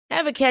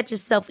Ever catch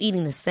yourself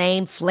eating the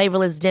same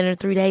flavorless dinner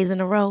 3 days in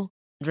a row?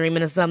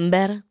 Dreaming of something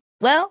better?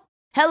 Well,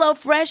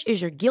 HelloFresh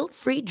is your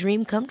guilt-free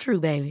dream come true,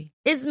 baby.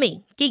 It's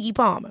me, Keke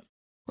Palmer.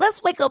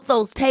 Let's wake up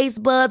those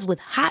taste buds with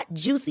hot,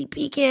 juicy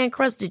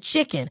pecan-crusted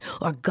chicken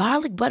or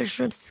garlic butter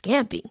shrimp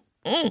scampi.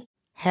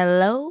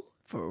 Hello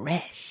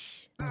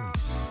Fresh.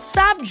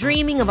 Stop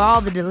dreaming of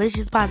all the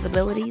delicious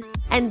possibilities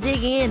and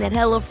dig in at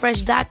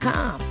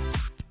HelloFresh.com.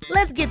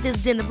 Let's get this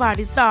dinner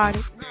party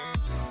started.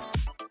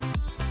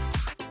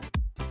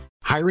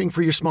 Hiring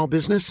for your small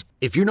business?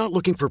 If you're not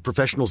looking for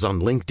professionals on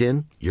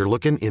LinkedIn, you're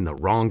looking in the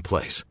wrong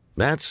place.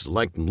 That's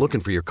like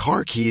looking for your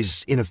car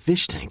keys in a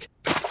fish tank.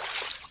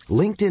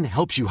 LinkedIn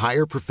helps you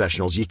hire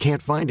professionals you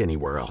can't find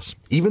anywhere else,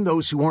 even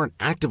those who aren't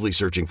actively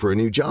searching for a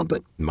new job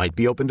but might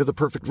be open to the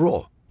perfect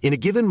role. In a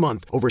given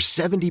month, over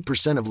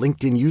 70% of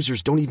LinkedIn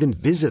users don't even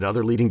visit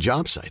other leading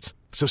job sites.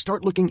 So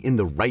start looking in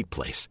the right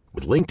place.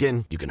 With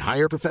LinkedIn, you can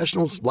hire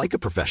professionals like a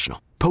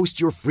professional.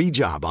 Post your free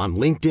job on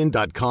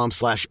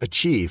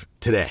linkedin.com/achieve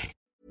today.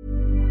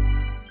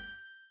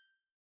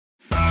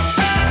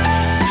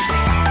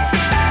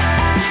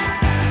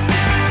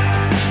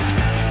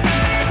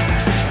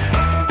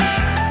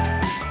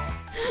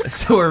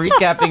 So we're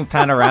recapping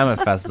Panorama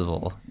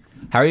Festival.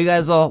 How are you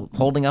guys all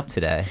holding up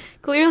today?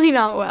 Clearly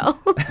not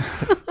well.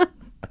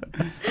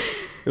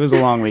 It was a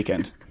long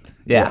weekend.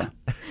 Yeah.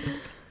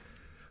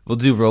 We'll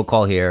do roll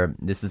call here.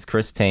 This is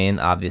Chris Payne,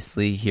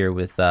 obviously, here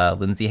with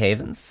Lindsay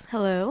Havens.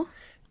 Hello.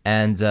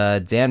 And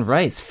Dan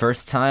Rice,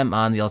 first time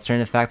on the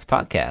Alternative Facts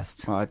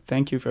podcast. Well,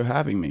 thank you for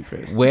having me,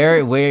 Chris.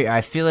 Where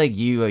I feel like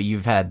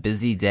you've had a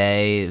busy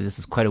day. This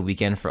is quite a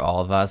weekend for all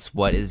of us.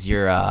 What is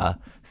your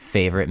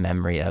favorite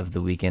memory of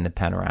the weekend at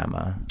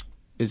Panorama?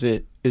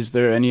 Is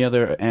there any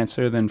other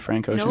answer than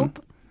Frank Ocean?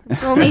 Nope. It's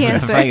the only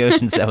answer. Frank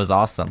Ocean set was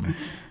awesome.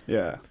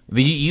 Yeah.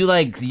 But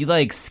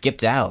you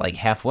skipped out like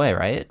halfway,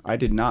 right? I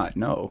did not.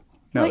 No.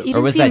 What, you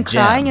Or didn't was see him that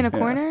Jem? crying in a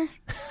corner?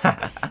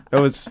 That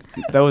was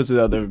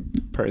the other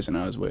person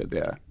I was with.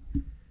 Yeah.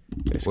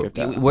 They skipped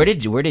out. Where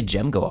did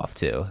Jem go off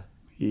to?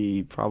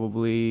 He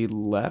probably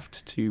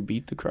left to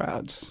beat the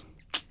crowds.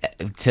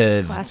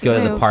 To Classic go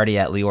to the move. party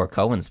at Leor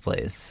Cohen's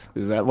place.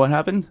 Is that what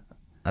happened?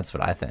 That's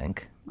what I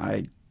think.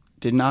 I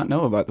did not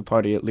know about the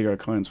party at Leor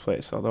Cohen's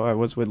place, although I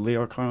was with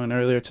Leor Cohen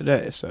earlier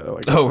today. So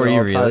I guess Oh, were it you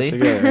all ties really?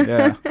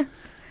 together, Yeah.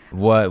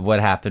 What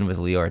happened with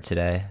Leor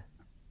today?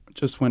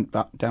 Just went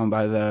down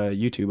by the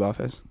YouTube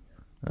office.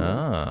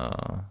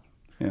 Oh.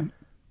 Yeah.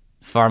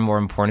 Far more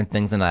important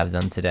things than I've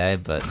done today,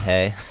 but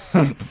hey.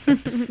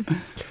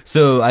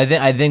 So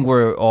I think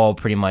we're all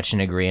pretty much in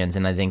agreement,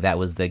 and I think that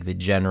was like the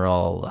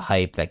general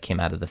hype that came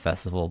out of the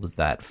festival was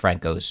that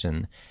Frank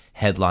Ocean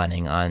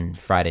headlining on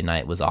Friday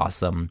night was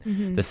awesome.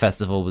 Mm-hmm. The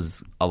festival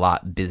was a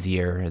lot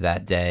busier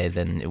that day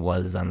than it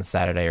was on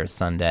Saturday or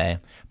Sunday,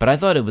 but I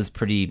thought it was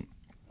pretty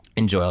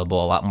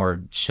enjoyable, a lot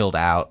more chilled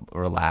out,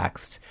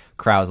 relaxed.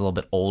 Crowd was a little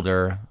bit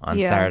older on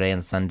Yeah. Saturday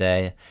and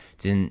Sunday.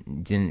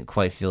 Didn't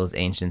quite feel as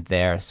ancient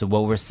there. So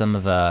what were some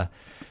of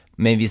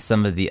maybe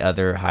some of the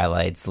other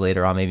highlights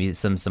later on? Maybe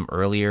some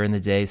earlier in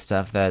the day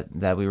stuff that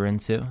we were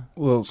into.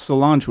 Well,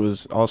 Solange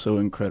was also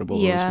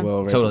incredible Yeah. as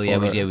well. Right Totally,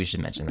 before her. we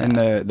should mention that.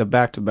 And the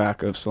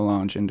back-to-back of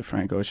Solange into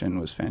Frank Ocean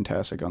was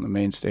fantastic on the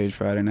main stage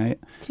Friday night.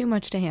 Too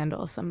much to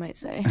handle, some might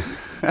say.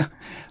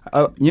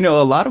 A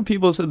lot of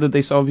people said that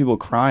they saw people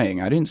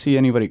crying. I didn't see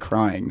anybody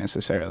crying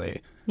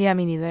necessarily. Yeah,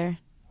 me neither.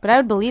 But I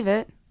would believe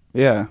it.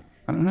 Yeah,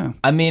 I don't know.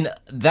 I mean,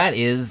 that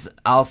is,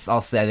 I'll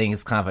say, I think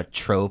it's kind of a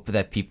trope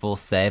that people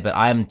say, but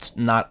I'm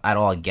not at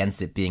all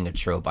against it being a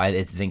trope.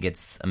 I think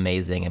it's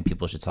amazing, and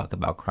people should talk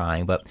about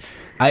crying. But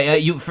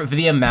for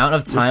the amount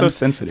of You're time, so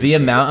sensitive. the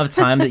amount of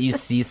time that you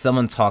see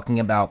someone talking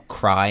about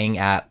crying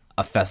at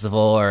a festival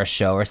or a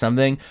show or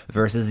something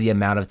versus the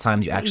amount of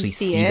times you actually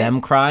see see it.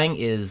 them crying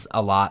is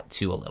a lot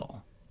to a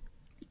little.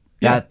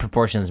 Yeah. That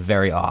proportion is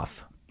very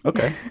off.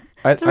 Okay.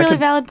 It's a really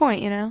valid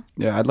point, you know?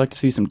 Yeah, I'd like to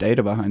see some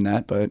data behind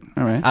that, but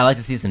all right. I like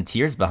to see some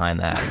tears behind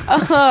that.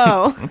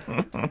 Oh.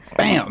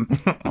 Bam!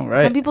 All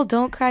right. Some people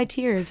don't cry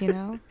tears, you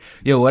know?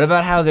 Yo, what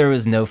about how there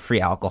was no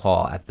free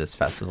alcohol at this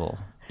festival?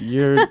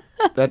 You're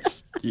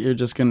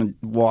just gonna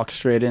walk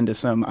straight into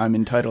some I'm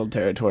entitled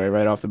territory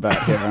right off the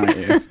bat here, aren't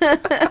you?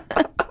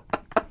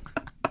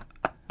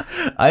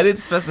 I didn't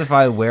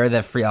specify where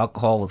that free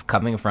alcohol was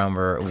coming from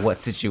or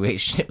what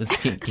situation it was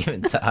being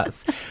given to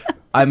us.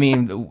 I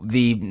mean,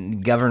 the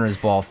Governor's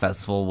Ball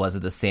Festival was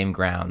at the same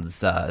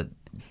grounds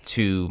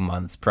 2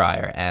 months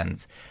prior,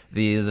 and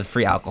the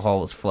free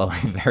alcohol was flowing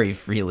very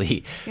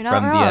freely You're not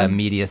from the wrong.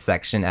 media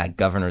section at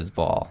Governor's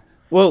Ball.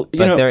 Well,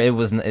 But there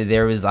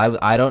was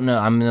I don't know.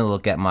 I'm gonna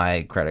look at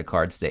my credit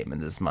card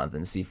statement this month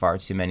and see far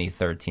too many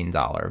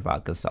 $13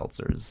 vodka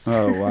seltzers.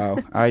 Oh wow!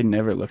 I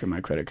never look at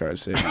my credit card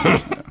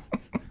statements.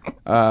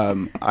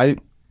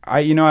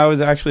 I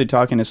was actually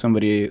talking to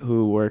somebody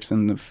who works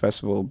in the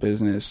festival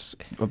business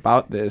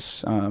about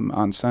this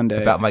on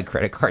Sunday. About my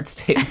credit card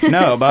statement.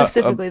 No,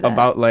 Specifically that.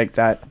 about like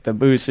the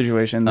booze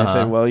situation. They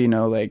said, well,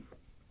 like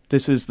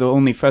this is the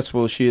only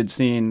festival she had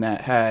seen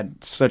that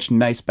had such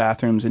nice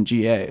bathrooms in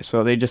GA.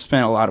 So they just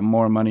spent a lot of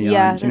more money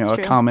Yeah, on, that's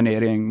true.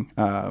 accommodating,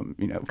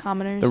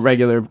 Commoners.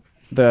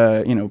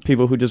 the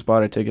people who just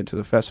bought a ticket to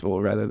the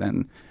festival rather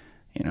than,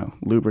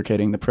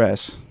 lubricating the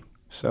press.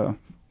 So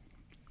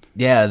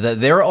Yeah,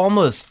 there were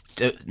almost.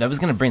 I was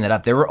going to bring that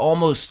up. There were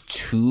almost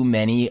too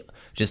many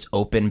just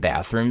open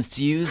bathrooms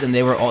to use, and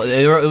they were all.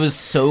 It was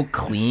so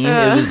clean.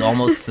 It was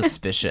almost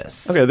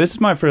suspicious. okay, this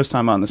is my first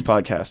time on this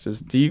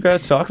podcast. Do you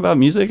guys talk about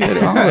music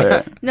at all?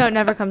 Or? No, it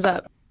never comes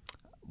up.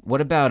 What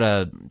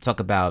about talk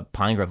about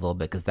Pine Grove a little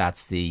bit, because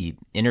that's the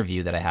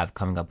interview that I have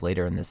coming up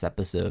later in this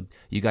episode.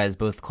 You guys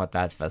both caught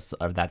that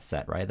that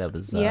set, right? That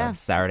was Yeah.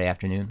 Saturday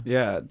afternoon.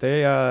 Yeah,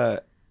 they.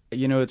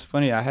 It's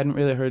funny. I hadn't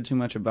really heard too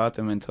much about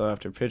them until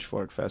after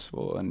Pitchfork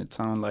Festival, and it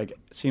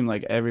seemed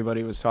like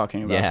everybody was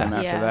talking about them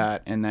after Yeah.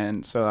 that. And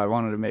then so I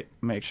wanted to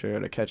make sure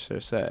to catch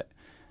their set.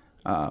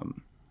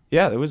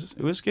 It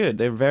was good.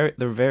 They're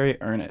very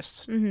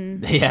earnest.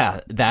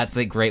 Yeah, that's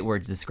a great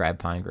word to describe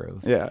Pine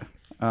Grove. Yeah.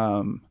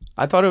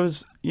 I thought it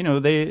was,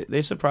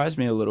 they surprised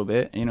me a little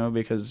bit,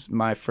 because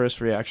my first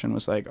reaction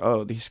was like,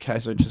 oh, these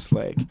guys are just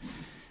like,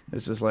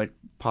 this is like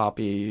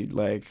poppy,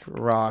 like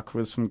rock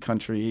with some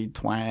country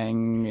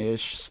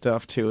twang-ish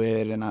stuff to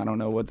it, and I don't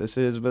know what this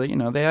is, but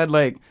they had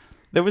like,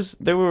 they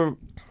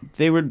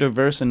were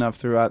diverse enough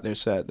throughout their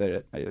set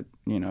that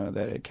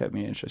it kept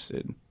me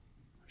interested.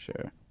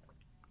 Sure.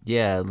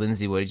 Yeah,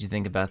 Lindsay, what did you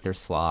think about their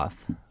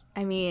sloth?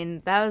 I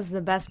mean, that was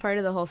the best part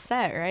of the whole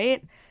set,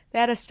 right? They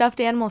had a stuffed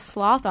animal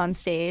sloth on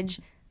stage,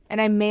 and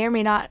I may or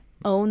may not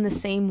own the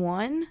same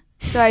one,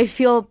 so I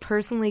feel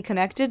personally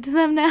connected to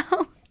them now.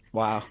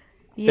 Wow.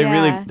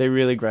 Yeah. They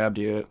really grabbed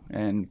you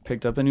and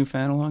picked up a new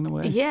fan along the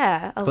way.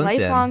 Yeah, a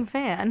Clinton. lifelong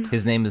fan.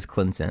 His name is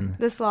Clinton.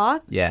 The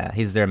sloth? Yeah,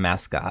 he's their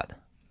mascot.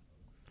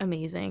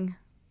 Amazing.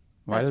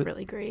 Why That's do-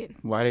 really great.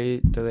 Why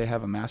do they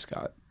have a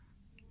mascot?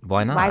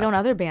 Why not? Why don't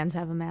other bands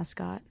have a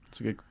mascot?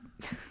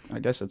 I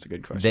guess that's a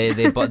good question.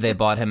 They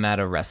bought him at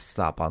a rest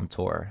stop on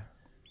tour.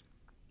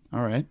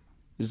 All right.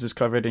 Is this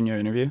covered in your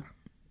interview?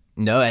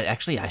 No,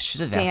 actually, I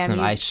should have asked Damn, him.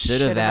 you I should have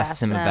should've asked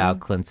asked him them. about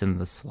Clinton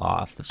the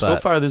Sloth. But So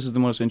far, this is the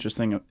most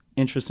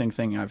interesting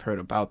thing I've heard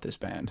about this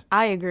band.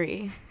 I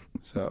agree.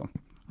 So,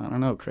 I don't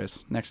know,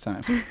 Chris. Next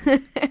time.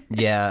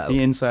 yeah,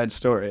 The inside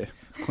story of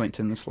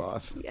Clinton the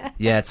Sloth.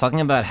 yeah, talking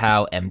about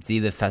how empty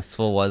the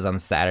festival was on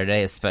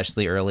Saturday,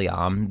 especially early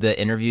on. The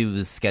interview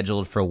was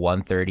scheduled for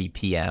 1:30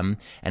 p.m.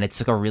 and it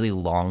took a really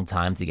long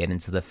time to get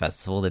into the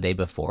festival the day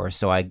before.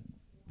 So I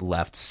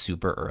left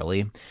super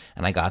early,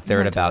 and I got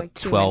there at That took, about like,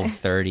 2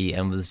 minutes. 12:30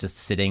 and was just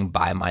sitting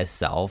by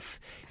myself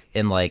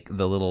in like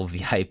the little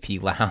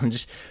VIP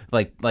lounge,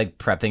 like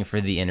prepping for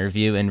the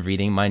interview and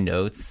reading my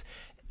notes.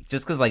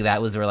 Just because like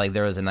that was where like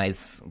there was a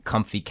nice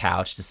comfy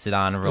couch to sit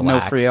on and But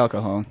relax. no free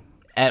alcohol.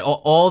 And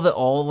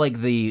all like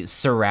the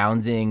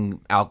surrounding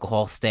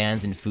alcohol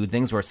stands and food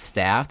things were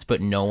staffed,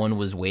 but no one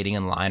was waiting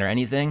in line or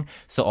anything.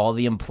 So all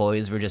the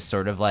employees were just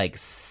sort of like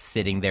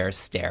sitting there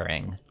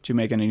staring. Did you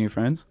make any new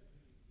friends?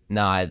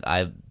 No,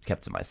 I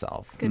kept to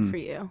myself. Good for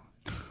you.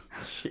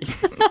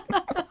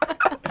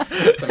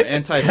 Some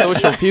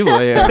antisocial people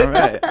here. All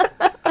right.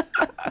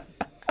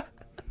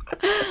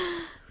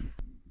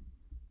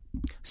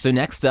 So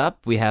next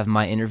up, we have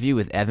my interview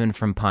with Evan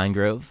from Pine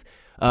Grove.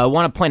 I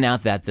want to point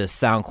out that the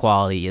sound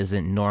quality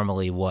isn't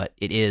normally what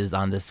it is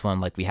on this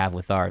one, like we have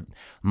with our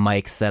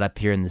mic set up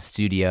here in the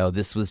studio.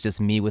 This was just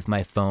me with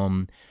my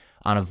phone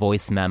on a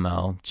voice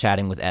memo,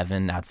 chatting with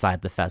Evan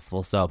outside the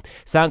festival. So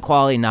sound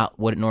quality, not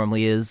what it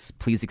normally is.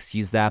 Please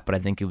excuse that, but I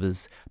think it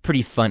was a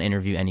pretty fun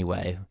interview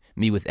anyway.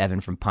 Me with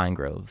Evan from Pine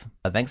Grove.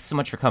 Thanks so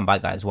much for coming by,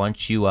 guys. Why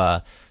don't you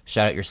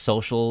shout out your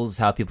socials,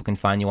 how people can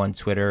find you on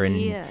Twitter,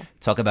 and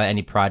talk about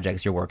any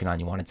projects you're working on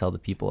you want to tell the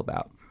people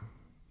about.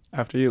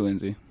 After you,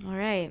 Lindsay. All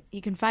right.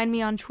 You can find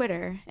me on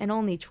Twitter, and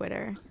only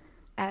Twitter,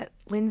 at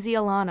Lindsay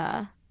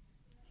Alana.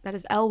 That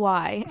is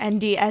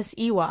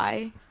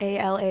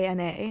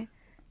LYNDSEYALANA.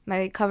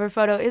 My cover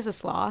photo is a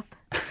sloth,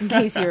 in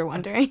case you were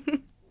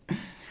wondering.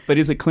 But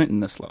is it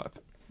Clinton the Sloth?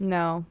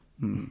 No.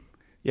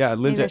 Yeah,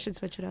 Maybe Lindsay. I should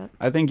switch it up.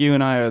 I think you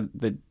and I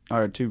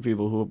are two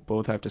people who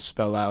both have to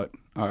spell out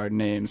our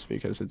names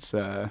because it's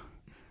not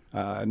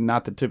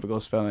the typical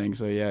spelling.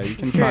 So yeah, you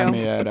can true. find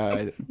me at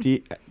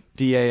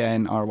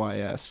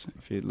DANRYS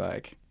if you'd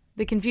like.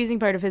 The confusing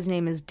part of his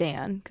name is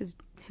Dan, because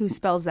who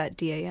spells that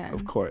DAN?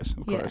 Of course.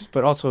 Yeah.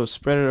 But also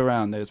spread it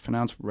around that it's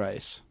pronounced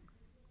rice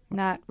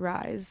Not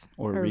Rise.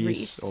 or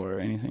Reese or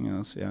anything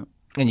else. Yeah.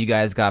 And you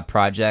guys got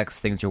projects,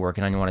 things you're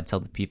working on, you want to tell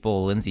the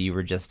people. Lindsay, you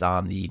were just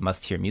on the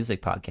Must Hear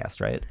Music podcast,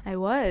 right? I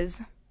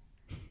was.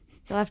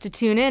 You'll have to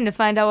tune in to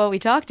find out what we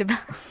talked about.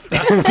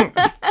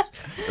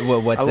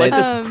 What I like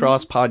this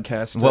cross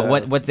podcast.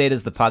 what day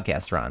does the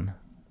podcast run?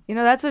 You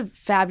know, that's a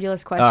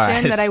fabulous question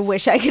right. that I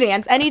wish I could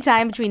answer.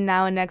 Anytime between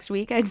now and next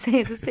week, I'd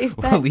say is a safe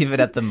bet. We'll leave it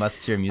at the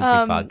Must Hear Music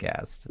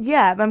podcast.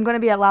 Yeah, but I'm going to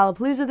be at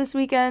Lollapalooza this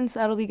weekend, so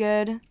that'll be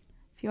good.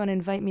 If you want to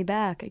invite me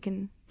back, I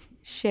can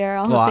share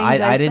all the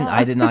things I saw.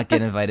 I did not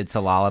get invited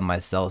to Lala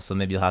myself, so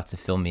maybe you'll have to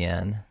fill me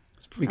in.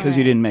 It's because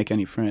you didn't make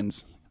any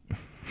friends.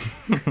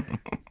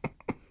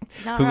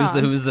 He's not Who was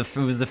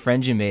wrong. the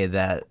friend you made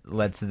that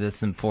led to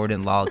this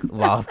important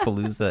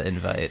Lollapalooza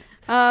invite?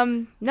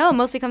 No, it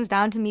mostly comes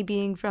down to me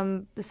being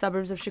from the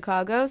suburbs of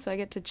Chicago, so I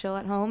get to chill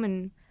at home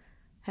and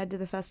head to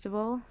the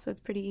festival, so it's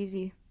pretty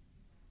easy.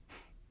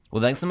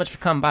 Well, thanks so much for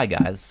coming by,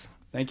 guys.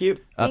 Thank you.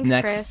 Thanks,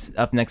 Chris.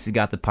 Up next, we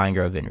got the Pine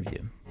Grove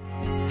interview.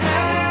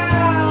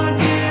 How'd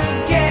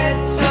you get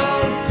so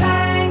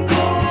tangled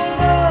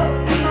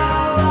up in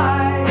my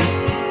life?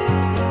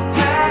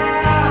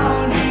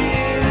 How'd you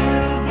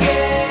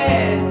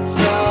get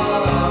so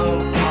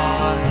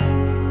hard?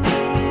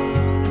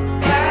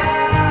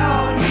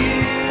 How'd you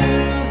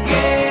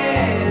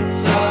get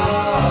so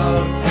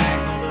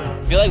tangled up?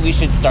 I feel like we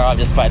should start off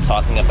just by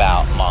talking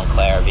about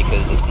Montclair,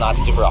 because it's not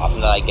super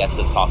often that I get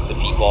to talk to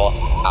people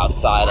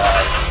outside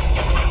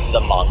of the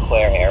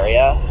Montclair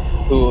area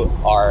who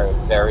are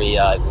very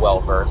well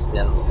versed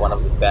in one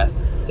of the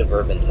best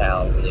suburban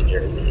towns in New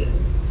Jersey.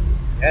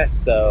 Yes.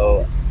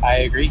 So, I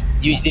agree.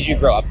 did you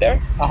grow up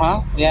there?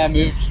 Yeah, I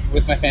moved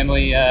with my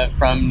family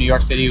from New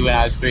York City when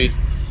I was three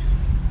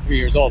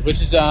years old, which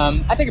is, I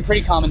think, a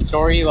pretty common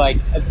story. Like,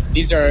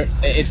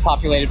 it's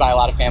populated by a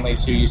lot of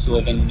families who used to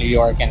live in New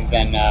York and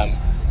then,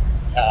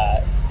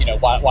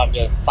 wanted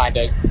to find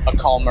a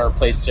calmer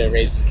place to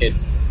raise some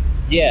kids.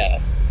 Yeah.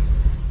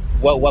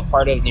 What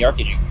part of New York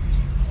did you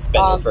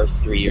spend your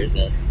first 3 years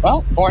in?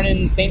 Well, born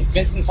in St.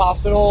 Vincent's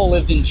Hospital,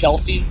 lived in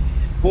Chelsea.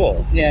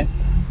 Cool. Yeah.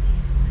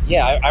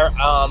 Yeah,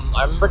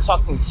 I remember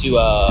talking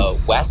to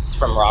Wes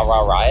from Rah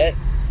Rah Riot.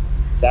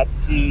 That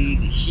dude,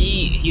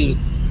 he was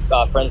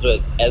friends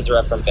with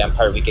Ezra from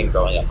Vampire Weekend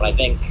growing up, and I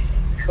think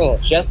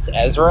just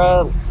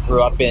Ezra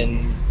grew up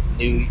in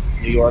New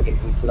York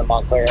and moved to the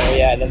Montclair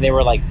area, and then they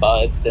were like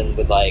buds and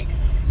would like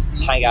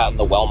hang out in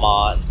the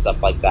Wellmont and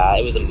stuff like that.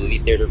 It was a movie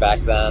theater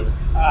back then.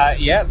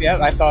 Yeah.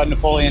 I saw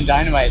Napoleon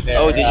Dynamite there.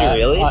 Oh, did you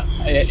really?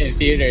 In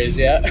theaters,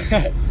 yeah.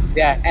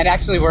 Yeah, and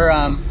actually we're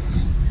I'm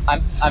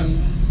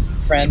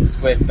friends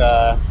with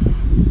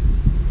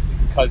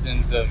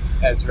cousins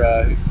of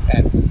Ezra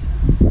and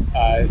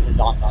his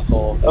aunt and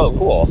uncle. Oh,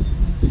 cool.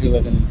 Who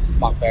live in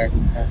Montclair.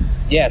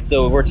 Yeah,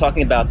 so we're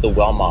talking about the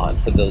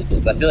Wellmont for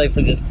those. I feel like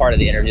for this part of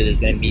the interview,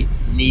 there's going to be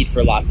need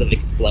for lots of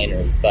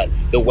explainers, but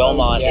the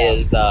Wellmont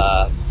is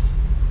a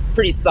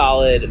pretty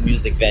solid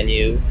music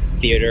venue,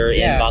 theater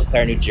in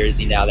Montclair, New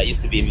Jersey now. That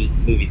used to be a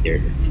movie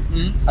theater.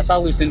 Mm-hmm. I saw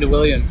Lucinda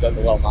Williams at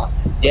the Wellmont.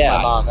 With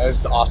my mom. It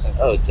was awesome.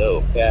 Oh,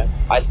 dope. Yeah.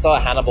 I saw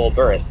Hannibal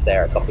Buress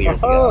there a couple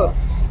years ago.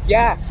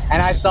 Yeah,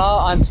 and I saw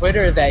on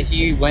Twitter that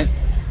he went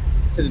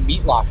to the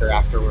Meat Locker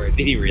afterwards.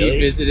 Did he really? He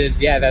visited,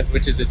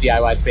 which is a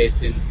DIY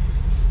space in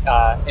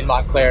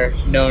Montclair,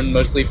 known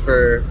mostly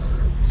for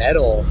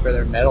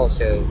their metal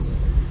shows.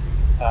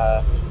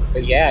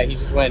 But yeah, he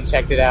just went and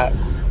checked it out.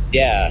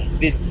 Yeah.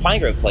 Did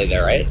Pine Grove play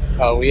there, right?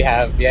 Oh, we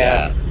have,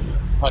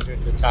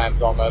 hundreds of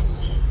times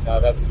almost. No,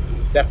 that's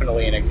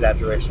definitely an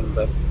exaggeration,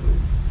 but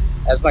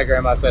as my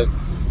grandma says,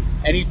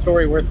 any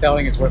story worth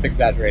telling is worth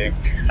exaggerating.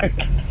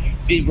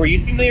 Were you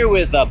familiar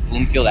with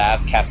Bloomfield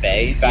Ave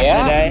Cafe back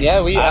in the day?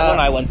 Yeah, we. That one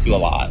I went to a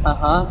lot.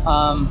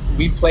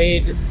 We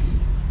played.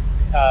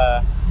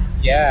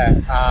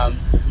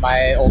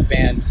 My old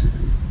band,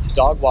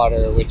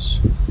 Dogwater, which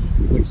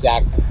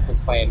Zach was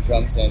playing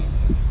drums in,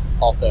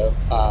 also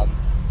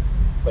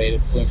played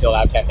at the Bloomfield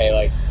Ave Cafe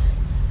like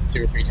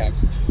 2 or 3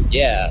 times.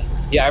 Yeah.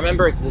 Yeah, I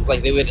remember it was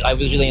like I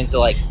was really into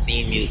like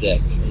scene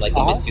music in like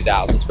the mid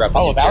 2000s. Grew up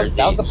in New Jersey.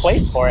 That was the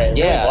place for it.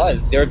 It really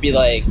was. There would be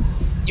like,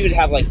 you would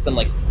have like some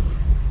like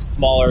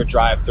smaller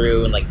drive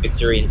through and like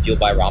Victory and Fueled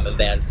by Ramen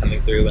bands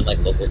coming through and like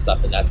local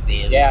stuff in that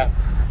scene. Yeah.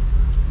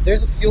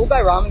 There's a Fueled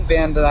by Ramen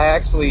band that I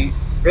actually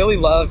really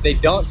love. They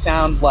don't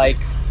sound like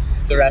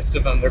the rest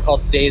of them. They're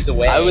called Days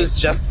Away. I was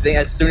just thinking,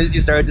 as soon as you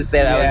started to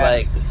say that, I was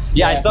like,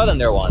 I saw them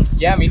there once.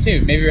 Yeah, me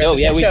too. Maybe we're at the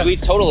same show. We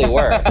totally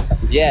were.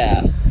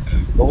 Yeah.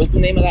 What was the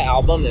name of that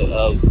album?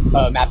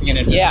 Mapping an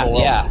Invisible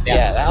World. Yeah,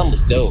 that album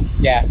was dope.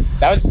 Yeah,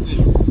 that was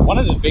one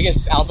of the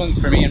biggest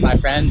albums for me and my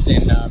friends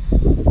in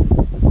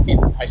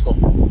high school.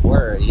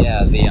 Word,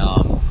 yeah. The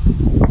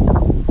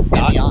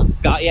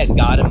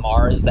God and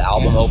Mars, the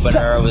album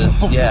opener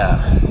was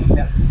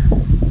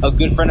A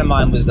good friend of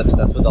mine was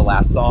obsessed with the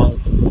last song,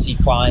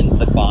 T-Cline's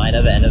Decline,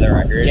 at the end of the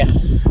record.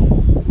 Yes.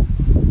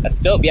 That's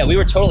dope. Yeah, we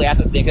were totally at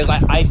the same, because I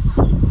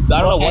don't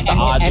know what the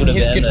odds would have been. And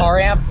his guitar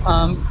amp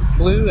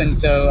blew, and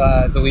so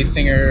the lead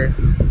singer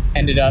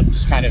ended up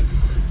just kind of,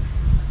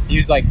 he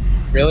was like,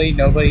 really?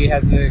 Nobody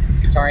has a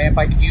guitar amp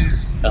I could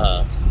use?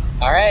 All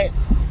right.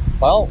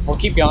 Well, we'll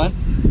keep going.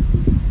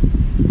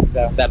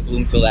 So that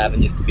Bloomfield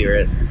Avenue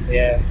spirit.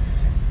 Yeah.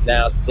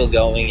 Now it's still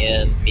going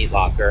in Meat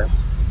Locker.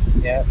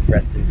 Yeah.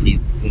 Rest in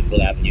peace,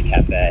 Bloomfield Avenue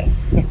Cafe.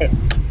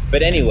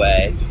 But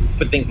anyway, to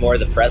put things more to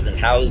the present,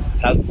 how's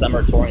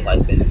summer touring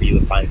life been for you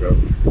at Pine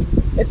Grove?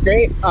 It's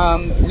great.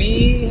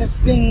 We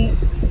have been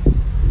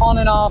on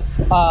and off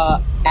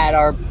at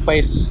our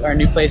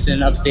new place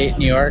in upstate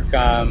New York,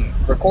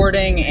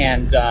 recording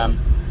and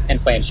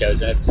playing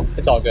shows, and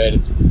it's all good.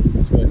 It's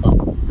really fun.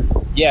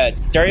 Yeah,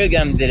 Stereo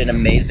Gum did an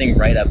amazing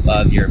write-up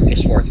of your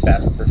Pitchfork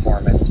Fest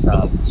performance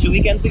from 2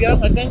 weekends ago,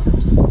 I think.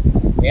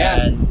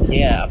 Yeah. And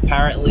yeah,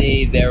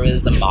 apparently there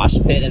was a mosh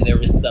pit and there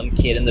was some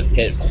kid in the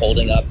pit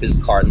holding up his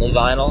Cardinal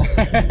vinyl.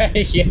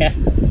 Yeah.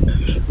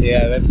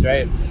 Yeah, that's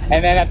right.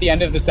 And then at the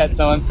end of the set,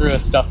 someone threw a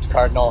stuffed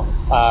cardinal,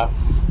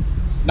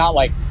 not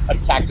like a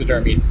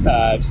taxidermy,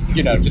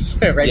 just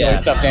a regular Yeah.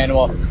 stuffed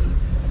animal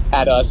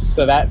at us.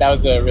 So that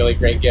was a really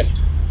great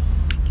gift.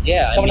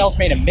 Yeah. Someone else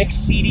made a mix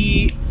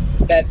CD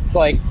that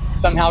like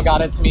somehow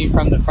got it to me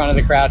from the front of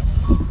the crowd.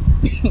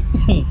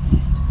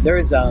 There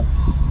was a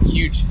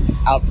huge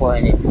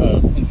outpouring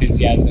of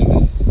enthusiasm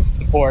and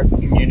support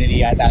and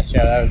community at that show.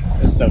 It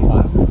was so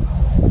fun.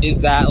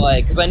 Is that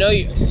like, because I know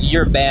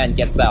your band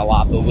gets that a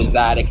lot, but was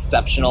that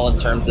exceptional in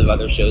terms of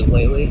other shows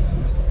lately?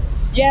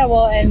 Yeah,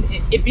 well, and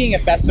it being a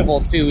festival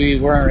too, we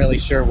weren't really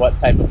sure what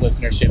type of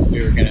listenership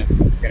we were gonna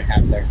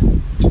have there.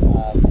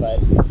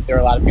 But there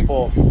were a lot of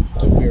people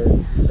that we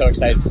were so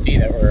excited to see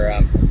that were.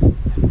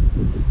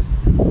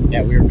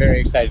 We were very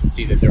excited to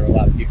see that there were a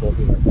lot of people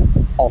who were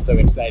also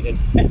excited.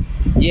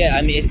 Yeah,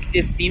 I mean, it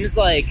seems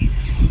like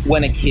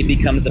when a kid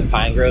becomes a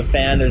Pine Grove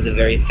fan, there's a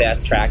very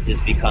fast track to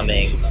just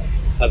becoming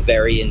a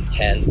very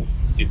intense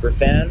super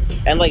fan.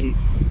 And like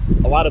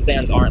a lot of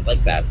bands aren't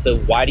like that. So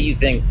why do you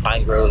think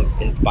Pine Grove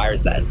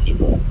inspires that in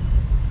people?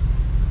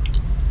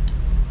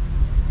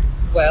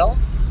 Well,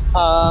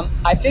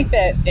 I think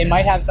that it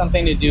might have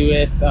something to do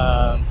with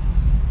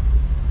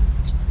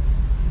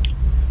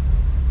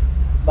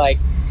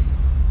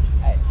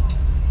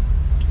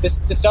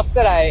the stuff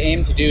that I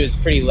aim to do is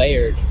pretty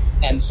layered,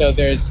 and so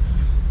there's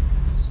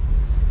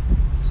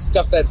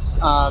stuff that's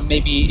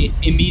maybe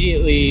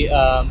immediately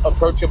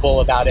approachable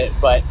about it,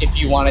 but if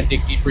you want to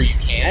dig deeper, you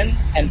can,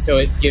 and so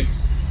it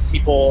gives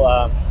people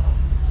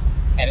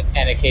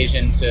an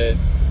occasion to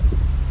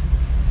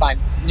find,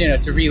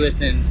 to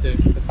re-listen,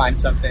 to find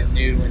something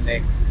new when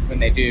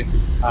they do,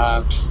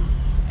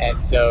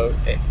 and so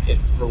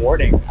it's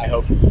rewarding, I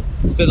hope.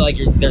 So like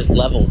there's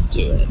levels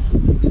to it,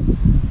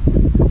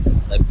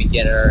 like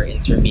beginner,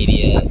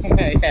 intermediate,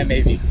 Yeah,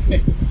 maybe.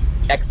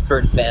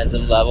 expert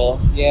fandom level.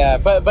 Yeah,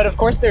 but of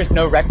course there's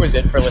no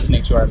requisite for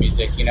listening to our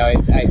music.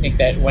 I think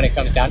that when it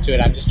comes down to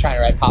it, I'm just trying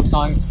to write pop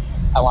songs.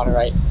 I want to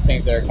write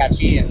things that are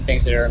catchy and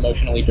things that are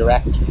emotionally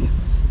direct.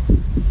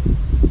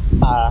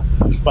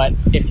 But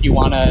if you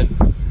want to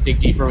dig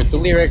deeper with the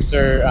lyrics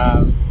or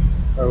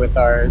with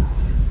our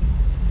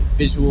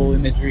visual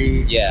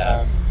imagery,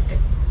 Yeah.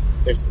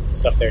 there's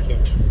stuff there too.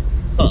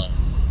 Huh.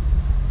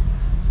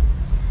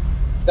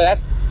 So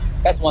that's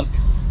one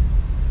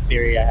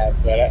theory I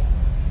have, but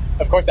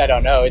of course I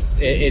don't know.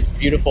 It's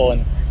beautiful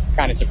and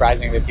kind of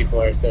surprising that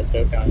people are so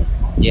stoked on it.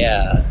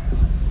 Yeah.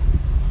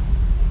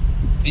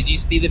 Did you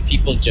see the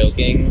people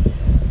joking?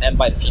 And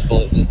by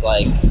people, it was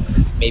like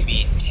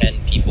maybe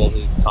 10 people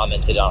who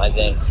commented on, I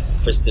think,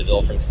 Chris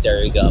DeVille from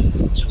Stereo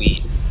Gum's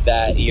tweet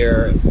that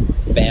your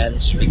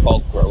fans should be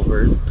called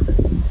Grovers.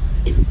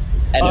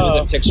 And it was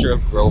a picture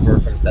of Grover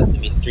from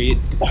Sesame Street.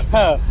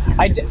 That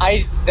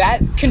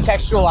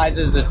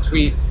contextualizes a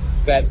tweet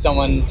that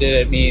someone did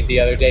at me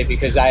the other day,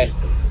 because I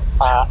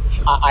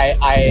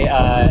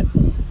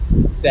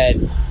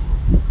said,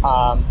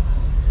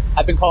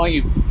 I've been calling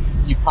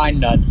you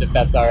pine nuts, if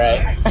that's all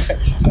right.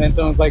 And then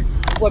someone's like,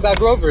 what about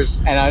Grovers?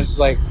 And I was just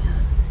like,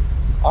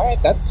 all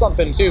right, that's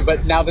something too.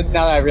 But now that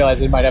I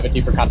realize it might have a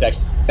deeper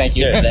context. Thank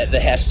you. Sure, the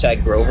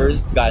hashtag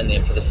Grovers got a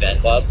name for the fan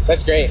club.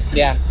 That's great.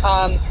 Yeah.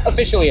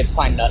 Officially, it's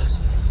pine nuts.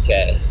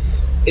 Okay.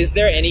 Is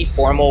there any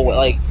formal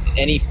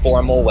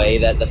way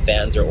that the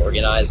fans are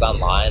organized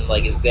online?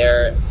 Like, is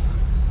there?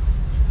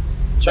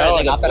 Trying to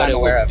think not of that what I'm it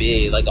aware would of.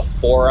 be, like a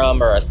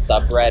forum or a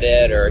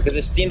subreddit, or because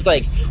it seems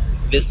like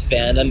this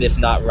fandom, if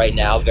not right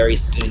now, very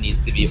soon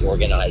needs to be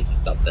organized in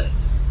something.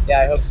 Yeah,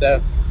 I hope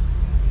so.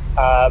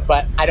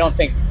 But I don't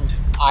think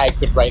I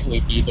could rightly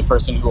be the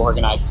person who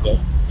organizes it.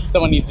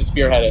 Someone needs to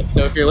spearhead it.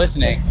 So if you're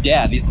listening,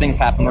 Yeah, these things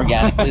happen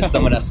organically.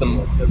 Someone has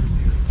some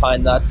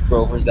pine nuts,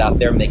 Grovers out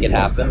there, make it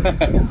happen.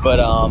 But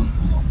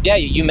yeah,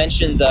 you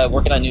mentioned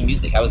working on new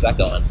music. How is that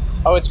going?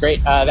 oh, it's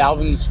great. The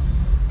album's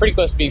pretty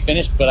close to being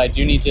finished, but I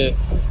do need to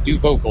do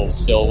vocals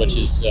still, which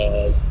is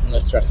the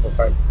stressful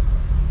part.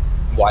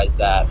 Why is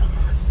that?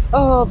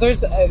 Oh,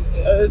 there's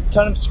a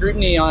ton of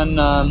scrutiny on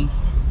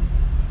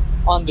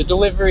the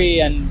delivery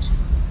and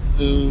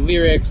the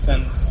lyrics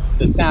and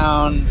the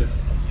sound,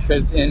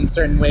 because in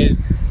certain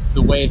ways,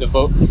 the way the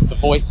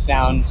voice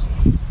sounds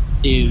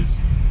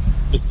is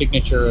the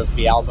signature of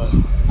the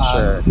album.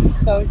 Sure.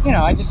 So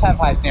I just have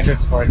high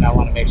standards for it, and I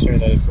want to make sure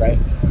that it's right.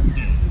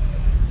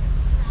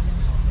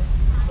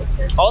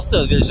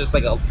 Also, there's just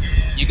like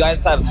you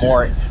guys have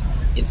more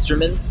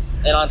instruments,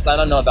 and I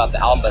don't know about the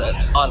album, but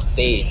on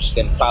stage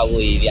than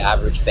probably the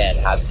average band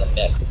has in a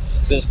mix.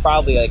 So there's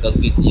probably like a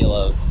good deal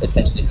of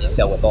attention to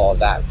detail with all of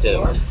that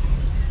too.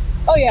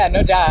 Oh yeah,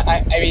 no doubt.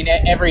 I mean,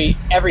 every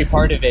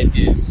part of it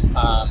is, we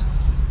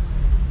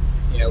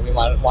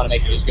want to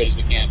make it as good as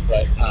we can.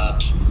 But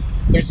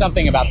there's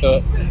something about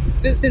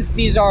since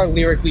these are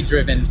lyrically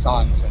driven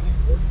songs,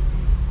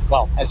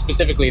 and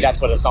specifically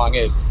that's what a song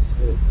is. It's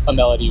a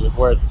melody with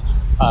words.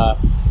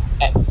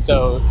 And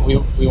so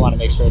we want to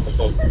make sure that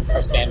those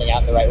are standing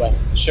out in the right way.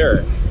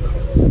 Sure.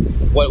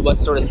 What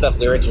sort of stuff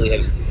lyrically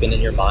has been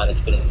in your mind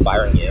that's been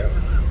inspiring you?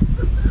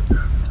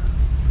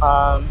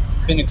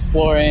 Been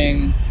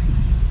exploring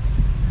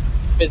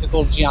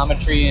physical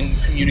geometry and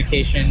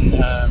communication,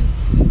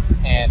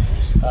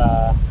 and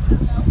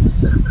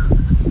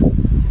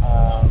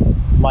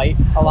light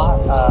a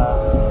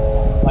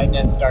lot.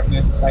 Lightness,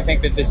 darkness. I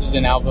think that this is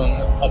an album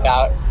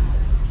about,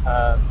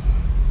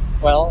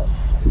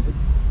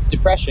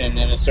 depression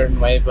in a certain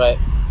way, but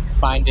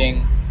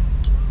finding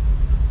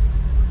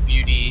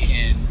beauty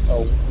in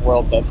a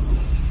world that's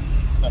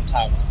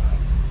sometimes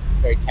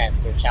very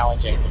tense or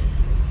challenging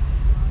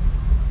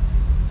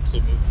to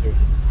move through.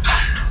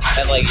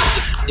 And like,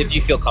 if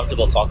you feel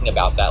comfortable talking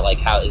about that, like,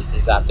 how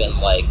is that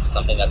been like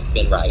something that's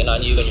been ragging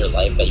on you in your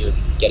life that you're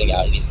getting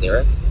out in these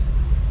lyrics?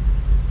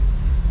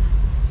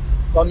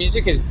 Well,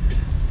 music is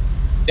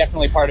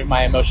definitely part of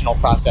my emotional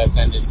process,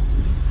 and it's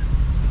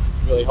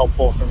really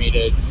helpful for me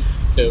to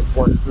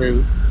work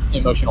through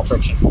emotional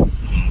friction.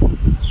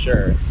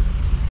 Sure.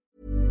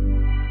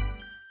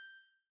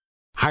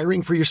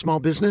 Hiring for your small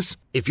business?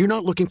 If you're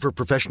not looking for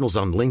professionals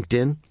on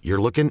LinkedIn,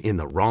 you're looking in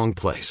the wrong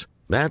place.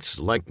 That's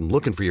like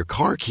looking for your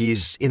car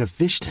keys in a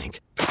fish tank.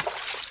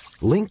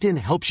 LinkedIn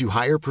helps you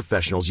hire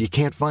professionals you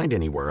can't find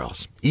anywhere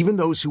else, even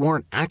those who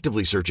aren't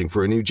actively searching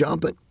for a new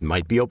job but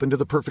might be open to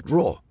the perfect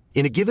role.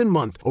 In a given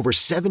month, over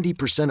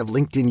 70% of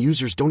LinkedIn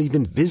users don't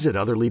even visit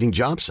other leading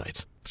job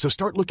sites. So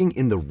start looking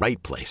in the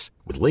right place.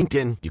 With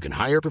LinkedIn, you can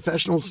hire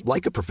professionals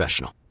like a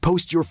professional.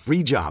 Post your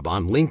free job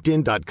on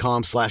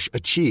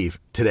linkedin.com/achieve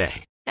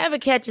today. Ever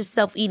catch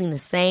yourself eating the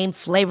same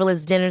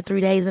flavorless dinner 3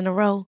 days in a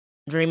row?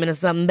 Dreaming of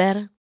something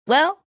better?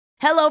 Well,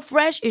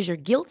 HelloFresh is your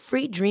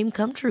guilt-free dream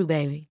come true,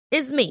 baby.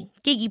 It's me,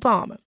 Keke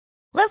Palmer.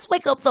 Let's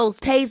wake up those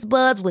taste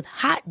buds with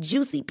hot,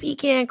 juicy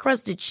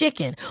pecan-crusted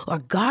chicken or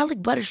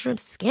garlic butter shrimp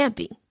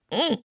scampi.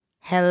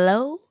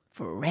 Hello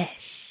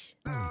Fresh.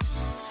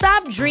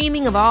 Stop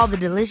dreaming of all the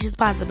delicious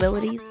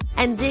possibilities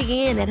and dig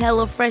in at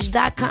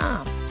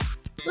HelloFresh.com.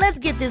 Let's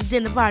get this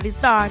dinner party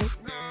started.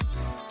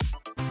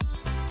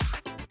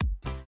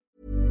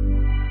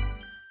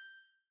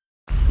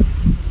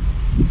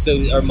 So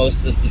are most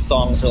of the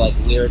songs are like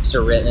lyrics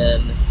are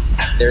written,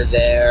 they're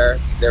there,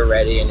 they're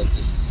ready, and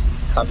it's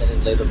come in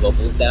and lay the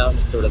vocals down?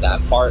 It's sort of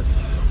that part.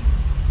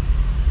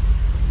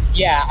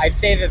 Yeah, I'd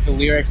say that the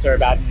lyrics are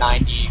about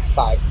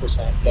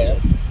 95% there.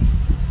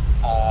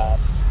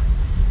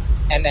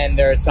 And then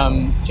there are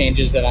some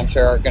changes that I'm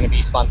sure are going to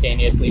be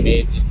spontaneously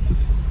made just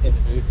in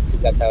the booth,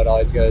 because that's how it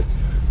always goes.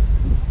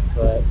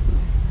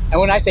 And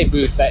when I say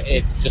booth,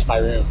 it's just my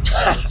room.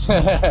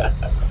 I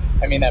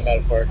mean that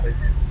metaphorically.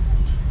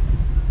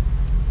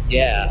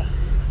 Yeah.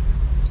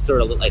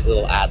 Sort of like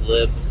little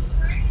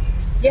ad-libs.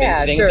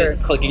 Yeah, Things sure.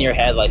 just click in your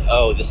head like,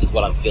 oh, this is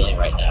what I'm feeling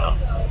right now.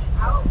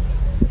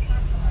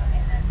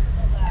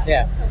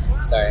 Yeah.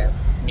 Sorry, I'm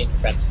meeting a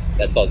friend.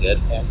 That's all good.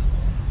 Yeah.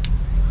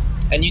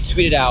 And you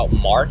tweeted out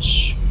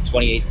March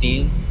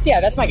 2018, Yeah,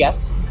 that's my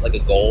guess. like a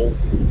goal.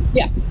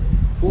 Yeah,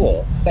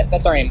 Cool.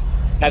 that's our aim.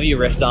 Have you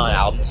riffed on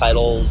album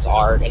titles,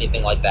 art,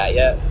 anything like that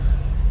yet?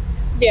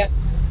 Yeah,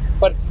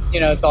 but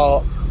it's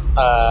all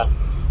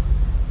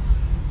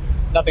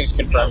nothing's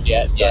confirmed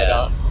yet, so Yeah. I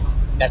don't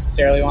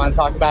necessarily want to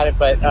talk about it.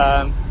 But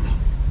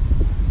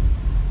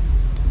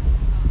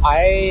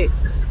I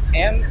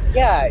am,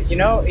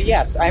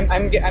 yes,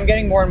 I'm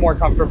getting more and more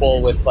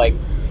comfortable with like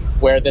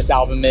where this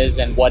album is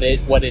and what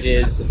it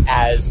is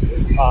as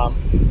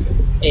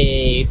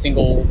a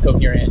single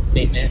coherent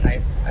statement.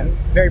 I'm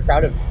very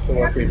proud of the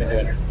work we've been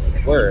doing.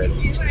 Word.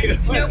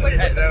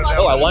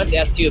 Oh, I wanted to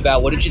ask you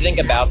about, what did you think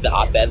about the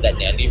op-ed that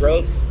Nandy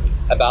wrote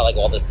about like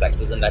all the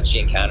sexism that she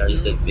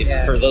encounters?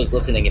 For those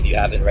listening, if you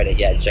haven't read it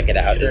yet, check it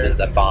out. Sure. It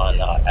was up on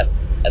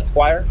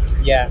Esquire,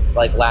 Yeah.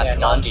 like last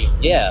month. Nandi.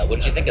 Yeah,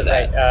 what did you think of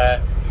that? Right.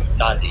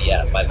 Nandi,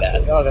 yeah, my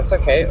bad. Oh, that's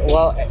okay.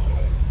 Well,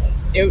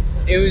 it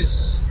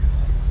was.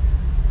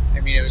 I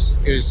mean, it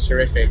was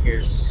terrific. It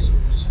was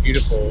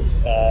beautiful.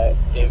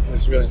 It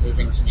was really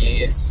moving to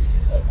me. It's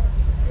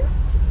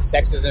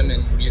sexism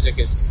in music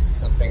is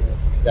something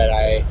that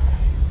I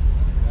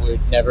would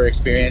never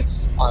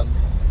experience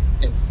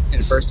in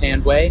a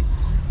firsthand way,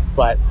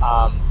 but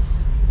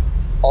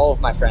all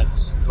of my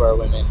friends who are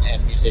women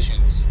and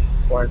musicians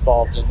who are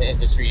involved in the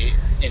industry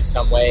in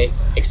some way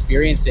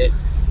experience it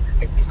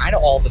kind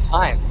of all the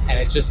time, and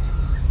it's just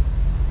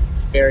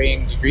to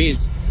varying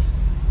degrees.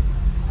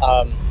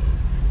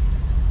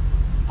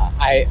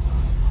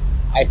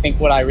 I think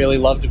what I really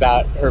loved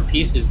about her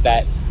piece is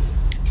that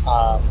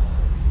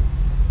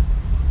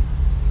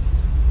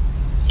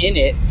in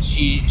it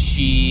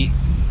she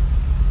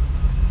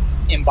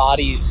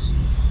embodies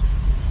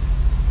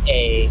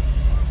a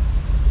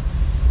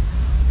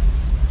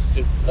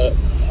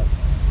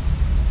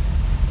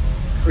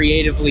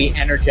creatively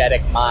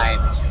energetic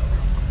mind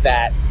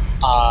that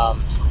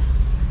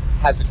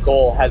has a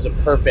goal, has a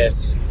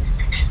purpose,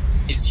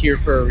 is here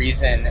for a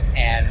reason,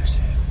 and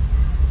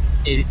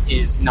it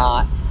is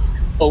not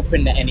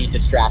open to any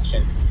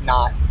distractions,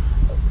 not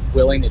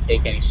willing to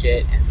take any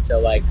shit. And so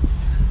like,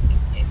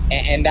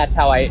 and that's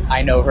how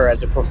I know her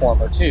as a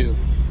performer too.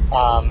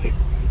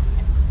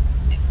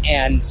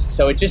 And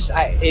so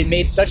it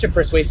made such a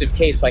persuasive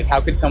case. Like, how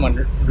could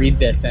someone read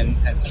this and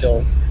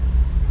still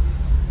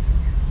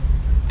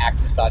act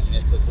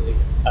misogynistically?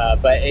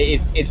 But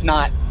it's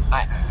not.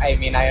 I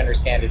mean, I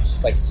understand it's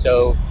just like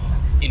so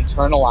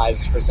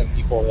internalized for some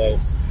people that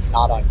it's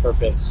not on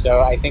purpose.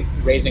 So I think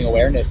raising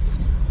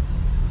awareness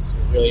is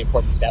a really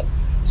important step.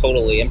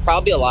 Totally. And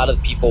probably a lot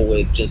of people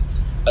would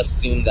just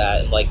assume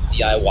that in like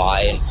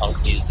DIY and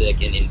punk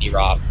music and indie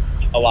rock,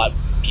 a lot of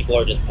people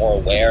are just more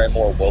aware and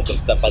more woke of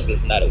stuff like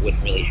this and that it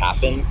wouldn't really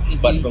happen.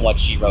 Mm-hmm. But from what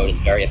she wrote,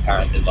 it's very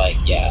apparent that like,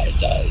 yeah, it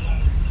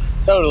does.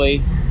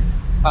 Totally.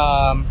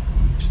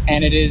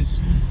 And it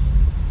is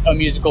a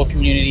musical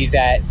community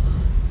that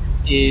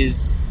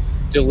is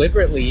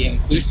deliberately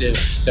inclusive,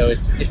 so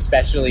it's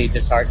especially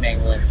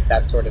disheartening when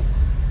that sort of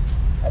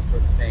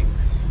thing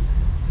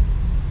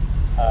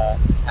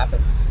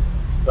happens.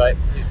 But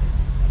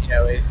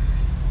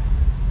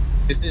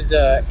this is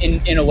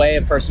in a way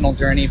a personal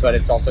journey, but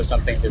it's also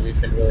something that we've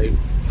been really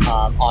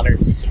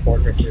honored to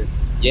support her through.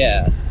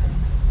 Yeah.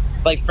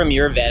 Like, from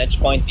your vantage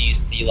point, do you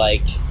see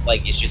like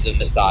issues of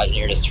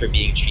misogyny or just her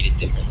being treated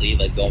differently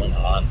like going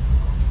on?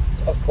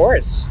 Of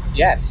course,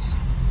 yes.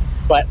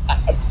 But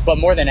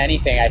more than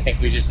anything, I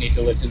think we just need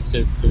to listen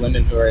to the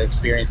women who are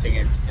experiencing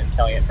it and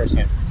telling it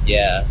firsthand.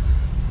 Yeah.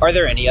 Are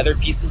there any other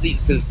pieces?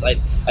 Because I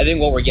think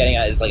what we're getting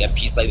at is like a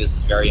piece like this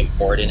is very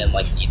important and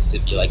like needs to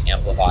be like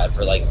amplified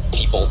for like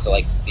people to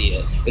like see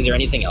it. Is there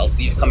anything else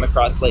you've come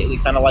across lately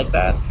kind of like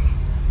that?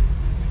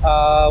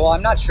 Well,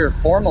 I'm not sure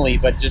formally,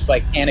 but just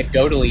like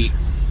anecdotally,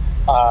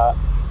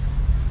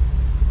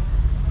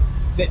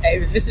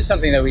 this is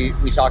something that we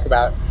talk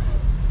about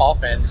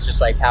often. It's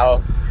just like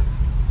how,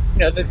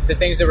 the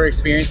things that we're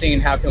experiencing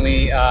and how can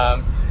we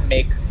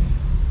make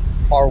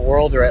our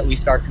world, or at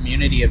least our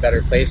community, a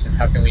better place, and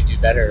how can we do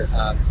better.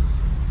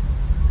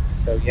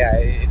 So yeah,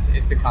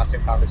 it's a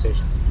constant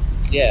conversation.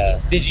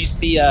 Yeah. Did you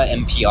see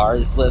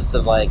NPR's list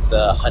of like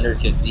the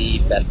 150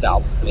 best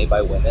albums made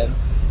by women?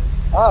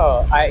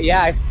 Oh,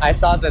 I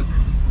saw that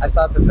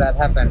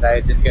happened. I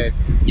didn't get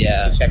a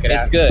chance to check it out.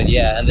 It's good,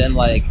 yeah. And then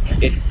like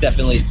it's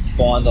definitely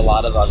spawned a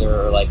lot of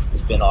other like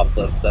spin-off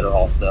lists that are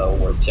also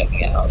worth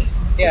checking out.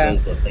 Yeah. For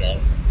those listening.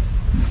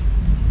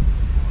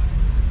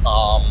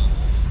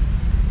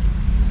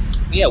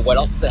 So yeah, what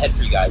else is ahead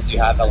for you guys? Do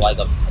you have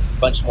a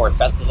bunch more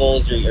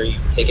festivals, or are you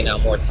taking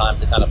out more time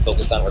to kind of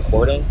focus on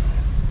recording?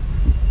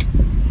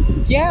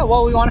 Yeah,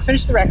 well, we want to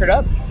finish the record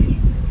up.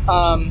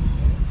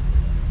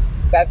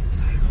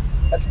 That's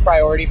a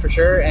priority for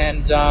sure,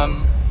 and I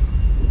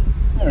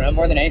don't know,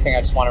 more than anything, I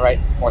just want to write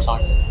more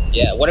songs.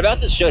 Yeah. What about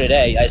this show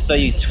today? I saw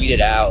you tweet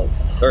it out,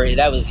 or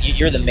that was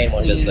you're the main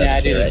one who does that. Yeah,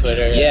 I do right? the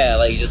Twitter. Yeah,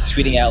 like just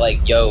tweeting out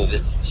like, "Yo,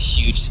 this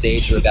huge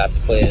stage we're about to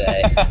play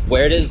today."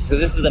 Because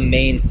this is the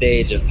main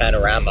stage of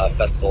Panorama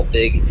Festival,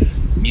 big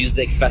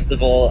music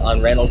festival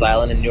on Randall's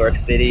Island in New York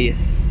City.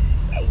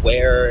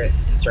 Where,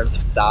 in terms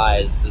of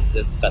size, does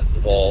this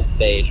festival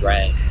stage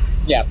rank?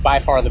 Yeah, by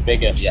far the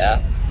biggest.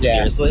 Yeah.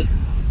 Seriously?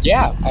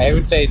 Yeah, I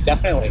would say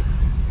definitely.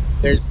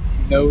 There's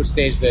no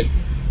stage that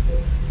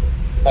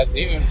has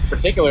even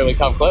particularly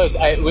come close.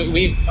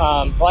 We've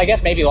I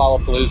guess maybe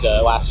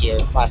Lollapalooza last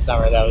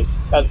summer. That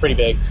was pretty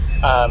big,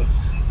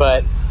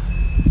 but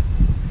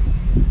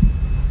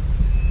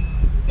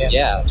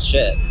Yeah.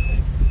 Shit.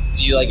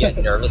 Do you like get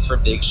nervous for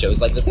big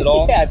shows like this at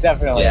all? Yeah,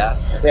 definitely. Yeah,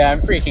 I'm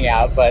freaking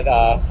out, but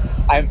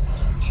I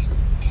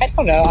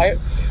don't know.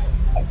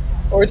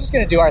 We're just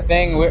gonna do our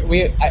thing.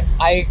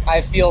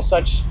 I feel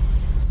such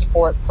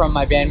support from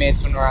my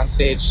bandmates when we're on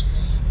stage,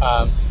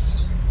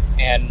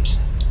 and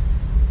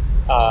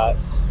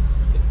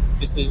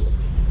this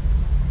is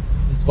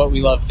what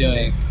we love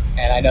doing,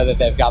 and I know that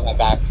they've got my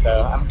back,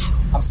 so I'm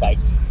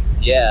psyched.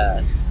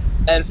 Yeah.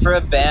 And for a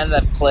band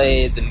that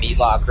played the Meat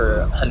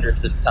Locker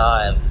hundreds of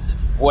times,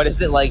 what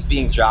is it like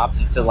being dropped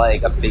into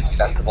like a big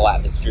festival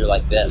atmosphere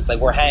like this? Like,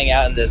 we're hanging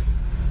out in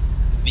this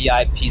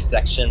VIP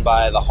section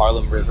by the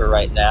Harlem River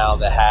right now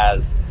that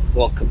has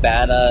little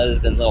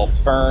cabanas and little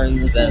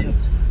ferns and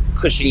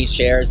cushiony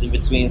chairs in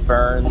between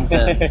ferns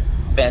and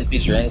fancy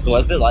drinks.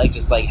 What's it like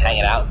just like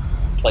hanging out in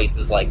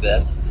places like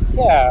this?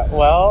 Yeah,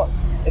 well,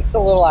 it's a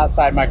little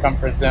outside my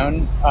comfort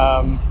zone.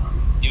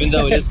 Even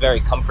though it is very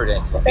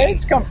comforting.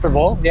 It's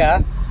comfortable,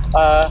 yeah.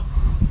 I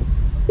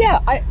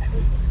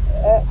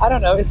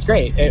don't know. It's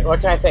great. What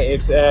can I say?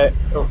 It's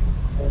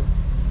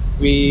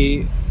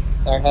we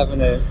are having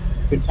a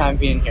good time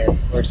being here.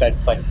 We're excited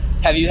to play.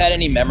 Have you had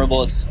any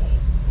memorable?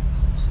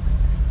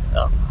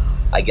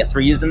 I guess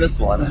we're using this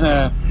one.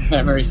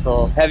 Memory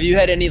full. Have you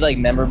had any like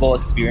memorable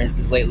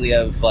experiences lately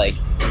of like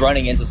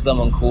running into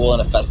someone cool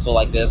in a festival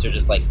like this, or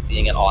just like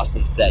seeing an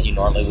awesome set you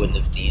normally wouldn't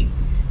have seen?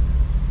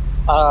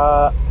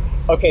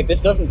 Okay,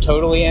 this doesn't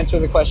totally answer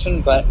the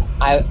question, but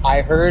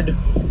I heard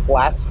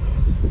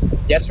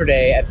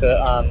yesterday at the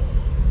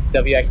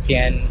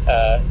WXPN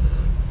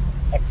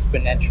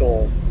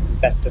Exponential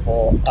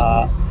Festival,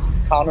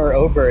 Conor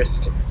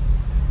Oberst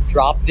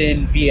dropped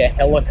in via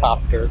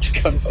helicopter to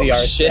come see our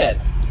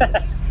shit. set.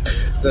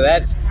 So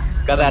that's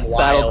Got that some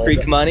Saddle wild-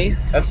 Creek money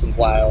That's some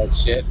wild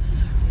shit.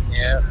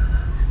 Yeah.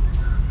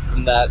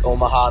 from that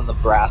Omaha,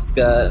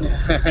 Nebraska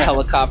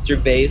helicopter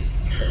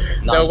base.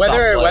 So Nonstop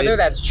whether flight.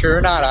 that's true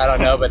or not, I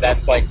don't know, but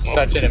that's like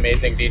such an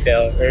amazing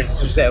detail, or it's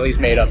just at least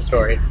made up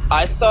story.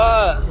 I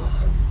saw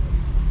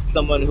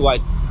someone who I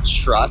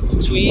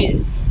trust tweet,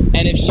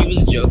 and if she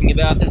was joking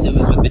about this, it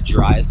was with the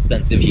driest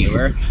sense of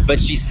humor. But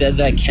she said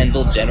that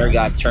Kendall Jenner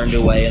got turned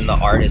away in the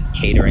artist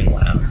catering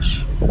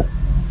lounge,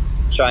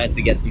 trying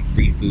to get some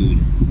free food.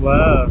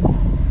 Wow.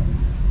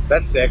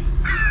 That's sick.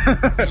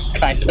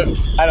 Kind of.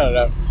 I don't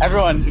know.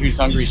 Everyone who's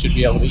hungry should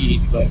be able to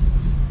eat, but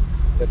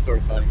that's sort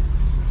of funny.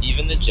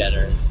 Even the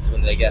Jenners,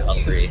 when they get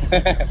hungry,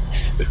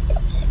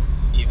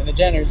 Even the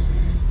Jenners.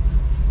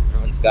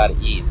 everyone's got to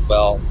eat.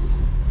 Well,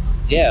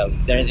 yeah.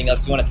 Is there anything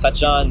else you want to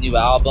touch on? New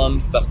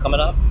album, stuff coming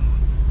up?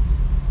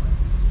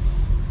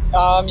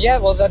 Yeah,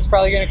 well, that's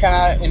probably going to come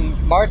out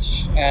in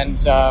March, and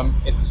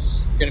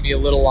it's going to be a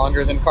little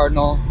longer than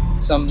Cardinal.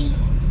 Some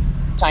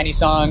tiny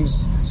songs,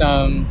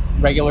 some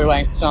regular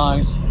length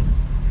songs,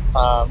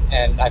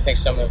 and I think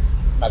some of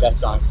my best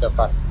songs so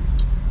far.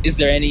 Is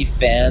there any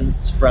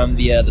fans from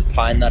the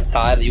Pine Nuts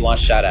High that you want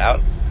to shout out?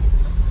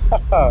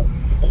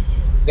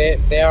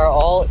 They are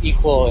all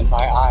equal in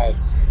my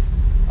eyes.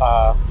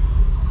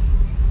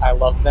 I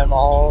love them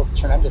all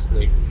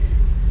tremendously,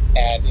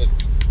 and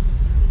it's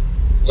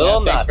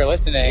Little thanks nuts. for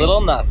listening. Little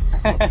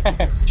nuts.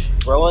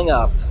 Growing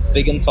up,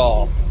 big and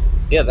tall.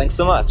 Yeah, thanks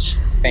so much.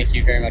 Thank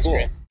you very much,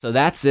 Chris. So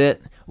that's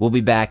it. We'll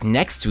be back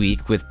next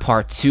week with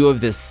part 2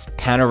 of this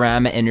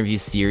panorama interview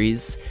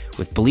series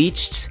with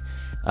Bleached,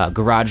 a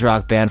garage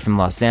rock band from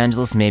Los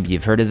Angeles. Maybe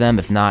you've heard of them.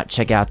 If not,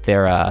 check out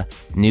their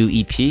new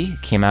EP.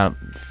 It came out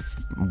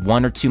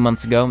 1 or 2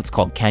 months ago. It's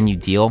called Can You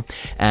Deal?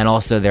 And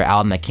also their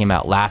album that came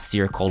out last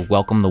year called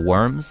Welcome the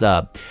Worms.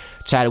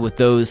 Chatted with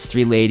those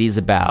 3 ladies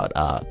about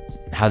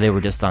how they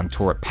were just on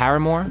tour at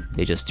Paramore.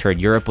 They just toured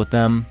Europe with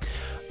them.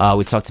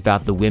 We talked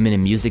about the Women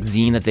in Music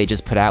zine that they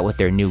just put out with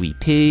their new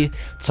EP.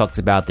 Talked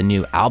about the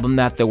new album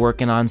that they're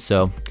working on.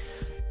 So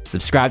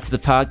subscribe to the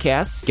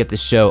podcast. Get the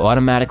show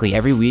automatically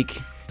every week.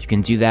 You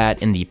can do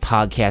that in the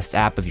podcast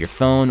app of your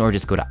phone, or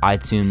just go to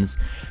iTunes,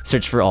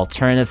 search for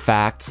Alternative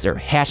Facts or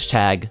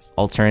hashtag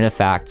Alternative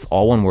Facts,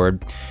 all one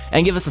word,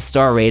 and give us a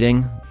star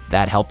rating.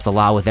 That helps a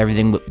lot with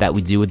everything that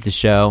we do with the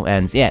show.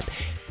 And yeah,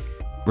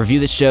 review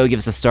the show, give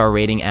us a star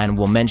rating, and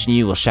we'll mention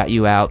you, we'll shout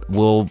you out,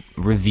 we'll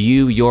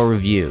review your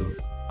review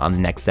on the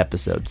next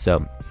episode.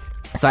 So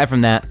aside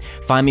from that,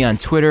 find me on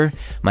Twitter.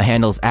 My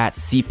handle's at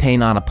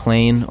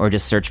CPayneOnAPlane, or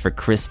just search for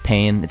Chris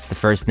Payne. It's the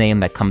first name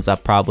that comes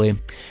up probably.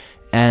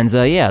 And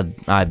yeah,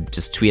 I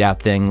just tweet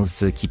out things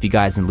to keep you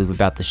guys in the loop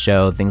about the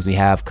show, things we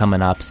have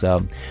coming up.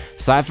 So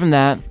aside from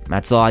that,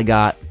 that's all I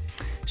got.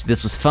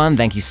 This was fun.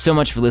 Thank you so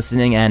much for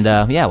listening, and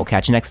yeah, we'll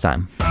catch you next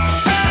time.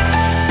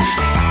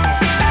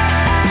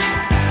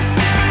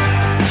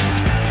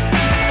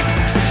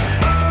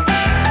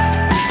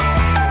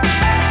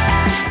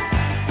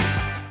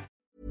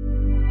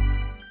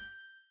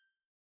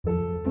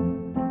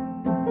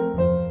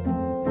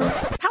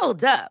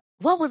 Hold up.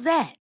 What was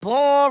that?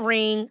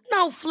 Boring.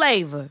 No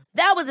flavor.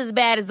 That was as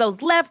bad as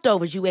those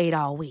leftovers you ate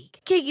all week.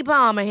 Keke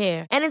Palmer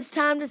here, and it's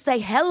time to say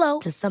hello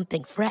to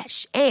something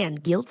fresh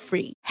and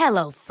guilt-free.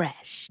 Hello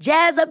Fresh.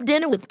 Jazz up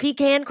dinner with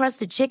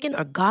pecan-crusted chicken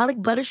or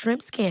garlic butter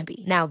shrimp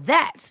scampi. Now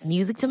that's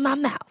music to my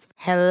mouth.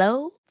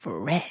 Hello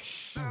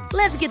Fresh.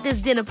 Let's get this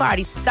dinner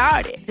party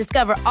started.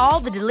 Discover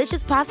all the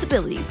delicious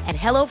possibilities at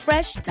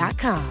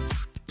HelloFresh.com.